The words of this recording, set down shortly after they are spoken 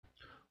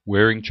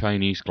Wearing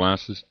Chinese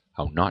Glasses,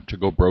 How Not to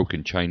Go Broke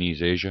in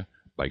Chinese Asia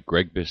by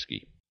Greg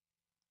Biskey.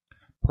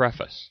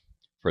 Preface.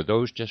 For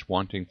those just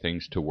wanting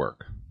things to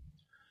work.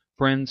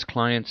 Friends,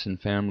 clients,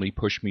 and family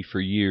pushed me for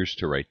years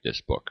to write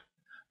this book.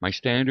 My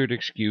standard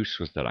excuse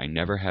was that I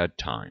never had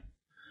time.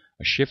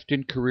 A shift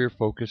in career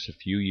focus a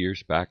few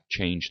years back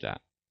changed that.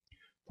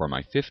 For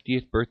my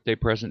 50th birthday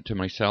present to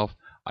myself,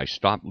 I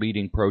stopped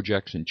leading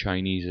projects in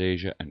Chinese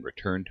Asia and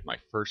returned to my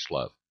first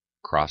love,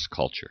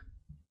 cross-culture.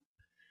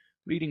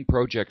 Leading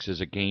projects is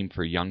a game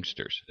for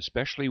youngsters,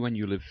 especially when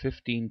you live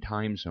 15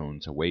 time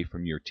zones away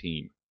from your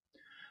team.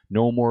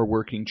 No more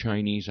working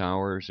Chinese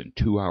hours and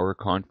 2-hour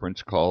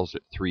conference calls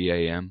at 3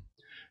 a.m.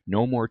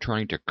 No more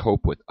trying to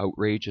cope with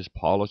outrageous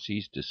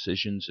policies,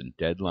 decisions, and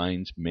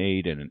deadlines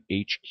made in an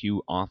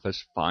HQ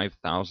office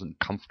 5,000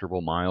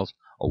 comfortable miles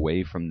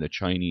away from the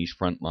Chinese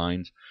front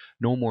lines.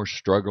 No more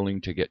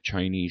struggling to get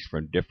Chinese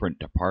from different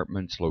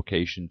departments,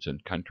 locations,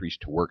 and countries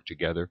to work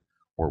together,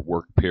 or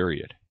work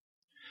period.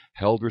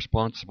 Held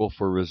responsible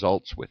for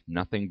results with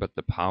nothing but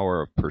the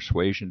power of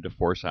persuasion to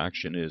force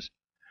action is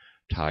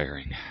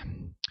tiring.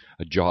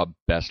 A job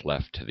best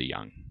left to the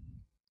young.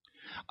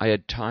 I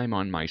had time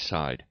on my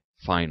side,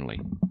 finally,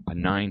 a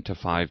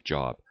 9-to-5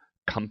 job,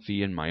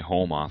 comfy in my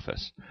home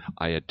office.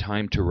 I had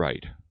time to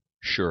write.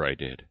 Sure I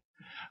did.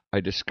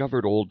 I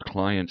discovered old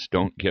clients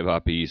don't give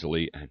up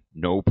easily, and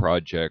no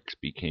projects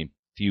became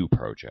few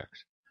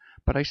projects.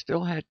 But I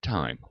still had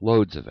time,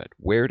 loads of it,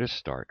 where to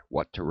start,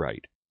 what to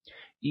write.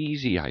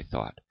 Easy, I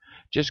thought.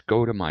 Just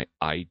go to my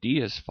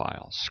ideas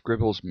file,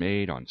 scribbles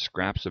made on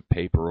scraps of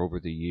paper over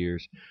the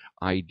years,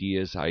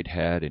 ideas I'd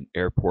had in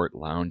airport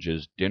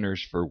lounges,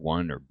 dinners for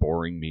one, or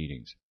boring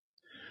meetings.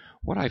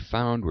 What I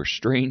found were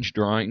strange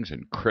drawings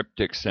and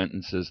cryptic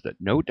sentences that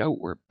no doubt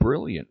were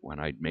brilliant when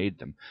I'd made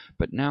them,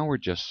 but now were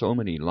just so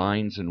many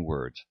lines and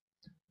words.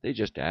 They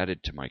just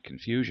added to my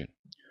confusion.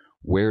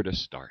 Where to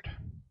start?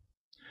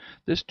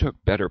 This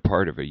took better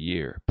part of a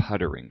year,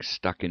 puttering,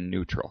 stuck in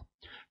neutral.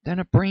 Then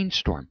a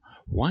brainstorm.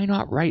 Why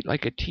not write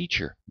like a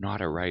teacher,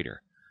 not a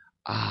writer?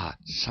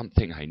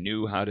 Something I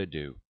knew how to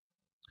do.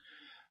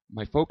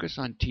 My focus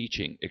on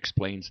teaching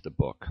explains the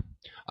book.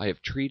 I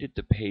have treated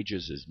the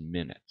pages as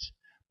minutes,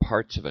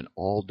 parts of an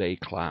all-day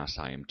class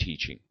I am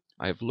teaching.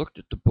 I have looked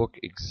at the book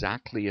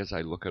exactly as I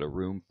look at a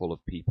room full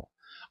of people.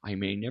 I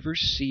may never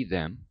see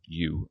them,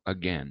 you,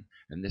 again,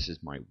 and this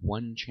is my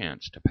one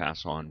chance to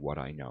pass on what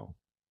I know.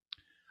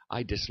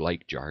 I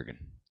dislike jargon.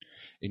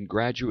 In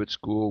graduate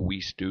school, we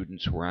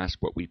students were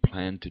asked what we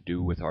planned to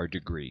do with our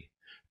degree.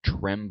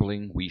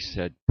 Trembling, we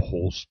said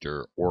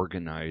pollster,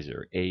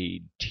 organizer,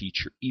 aide,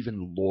 teacher,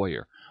 even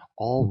lawyer,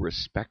 all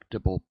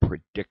respectable,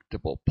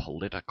 predictable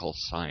political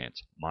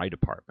science, my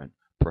department,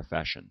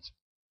 professions.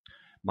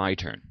 My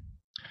turn.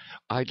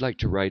 I'd like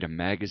to write a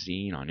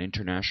magazine on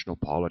international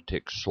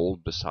politics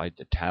sold beside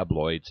the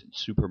tabloids and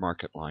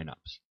supermarket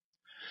lineups.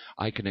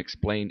 I can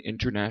explain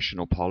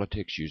international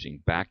politics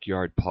using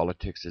backyard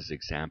politics as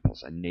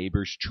examples, a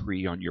neighbor's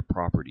tree on your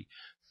property,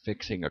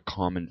 fixing a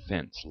common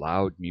fence,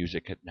 loud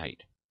music at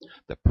night.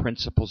 The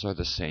principles are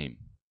the same.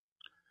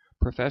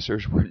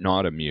 Professors were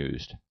not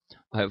amused.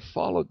 I have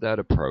followed that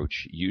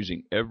approach,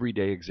 using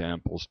everyday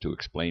examples to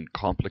explain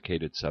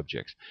complicated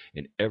subjects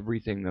in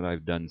everything that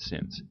I've done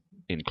since,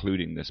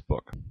 including this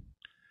book.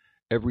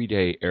 Every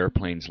day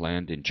airplanes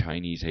land in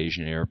Chinese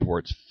Asian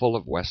airports full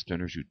of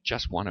Westerners who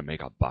just want to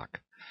make a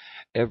buck.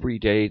 Every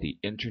day the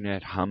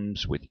internet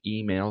hums with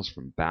emails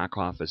from back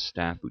office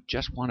staff who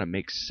just want to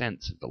make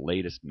sense of the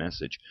latest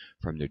message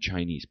from their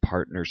Chinese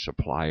partner,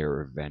 supplier,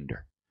 or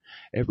vendor.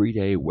 Every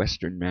day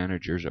Western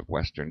managers of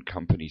Western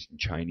companies in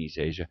Chinese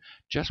Asia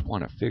just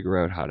want to figure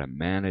out how to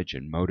manage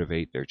and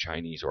motivate their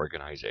Chinese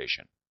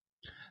organization.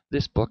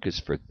 This book is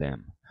for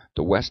them,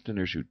 the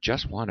Westerners who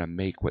just want to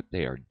make what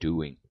they are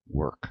doing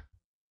work.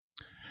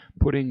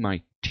 Putting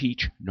my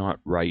teach, not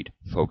write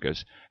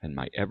focus and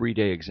my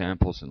everyday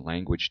examples and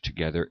language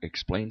together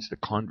explains the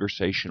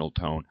conversational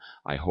tone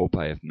I hope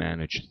I have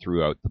managed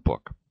throughout the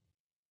book.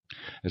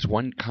 As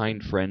one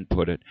kind friend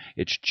put it,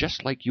 it's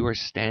just like you are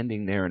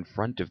standing there in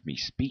front of me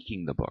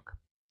speaking the book.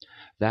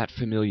 That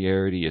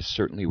familiarity is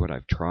certainly what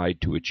I've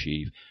tried to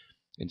achieve.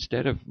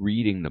 Instead of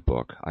reading the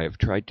book, I have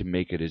tried to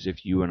make it as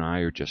if you and I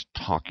are just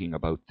talking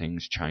about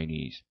things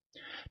Chinese.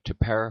 To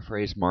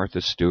paraphrase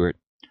Martha Stewart,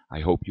 I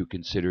hope you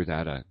consider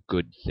that a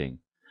good thing,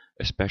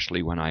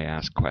 especially when I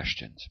ask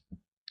questions.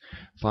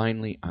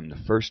 Finally, I'm the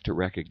first to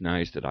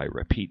recognize that I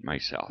repeat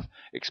myself,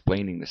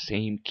 explaining the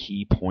same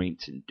key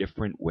points in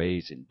different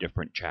ways in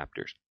different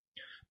chapters.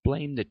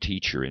 Blame the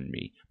teacher in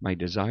me, my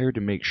desire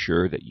to make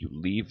sure that you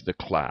leave the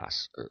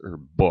class or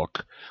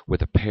book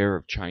with a pair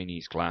of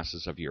Chinese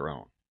glasses of your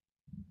own.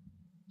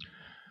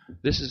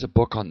 This is a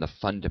book on the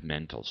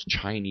fundamentals,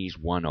 Chinese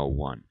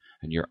 101,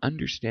 and your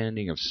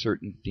understanding of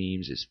certain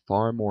themes is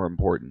far more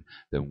important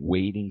than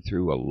wading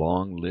through a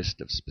long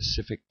list of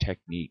specific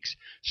techniques,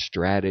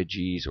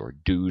 strategies, or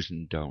do's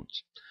and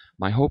don'ts.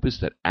 My hope is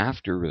that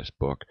after this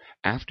book,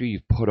 after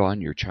you've put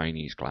on your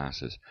Chinese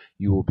glasses,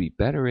 you will be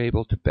better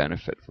able to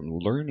benefit from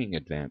learning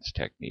advanced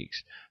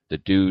techniques, the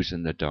do's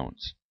and the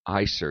don'ts.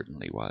 I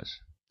certainly was.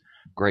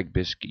 Greg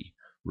Biskey,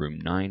 Room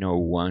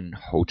 901,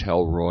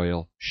 Hotel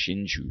Royal,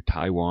 Hsinchu,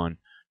 Taiwan,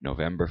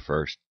 November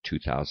 1st,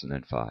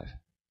 2005.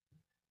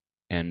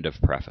 End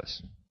of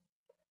preface.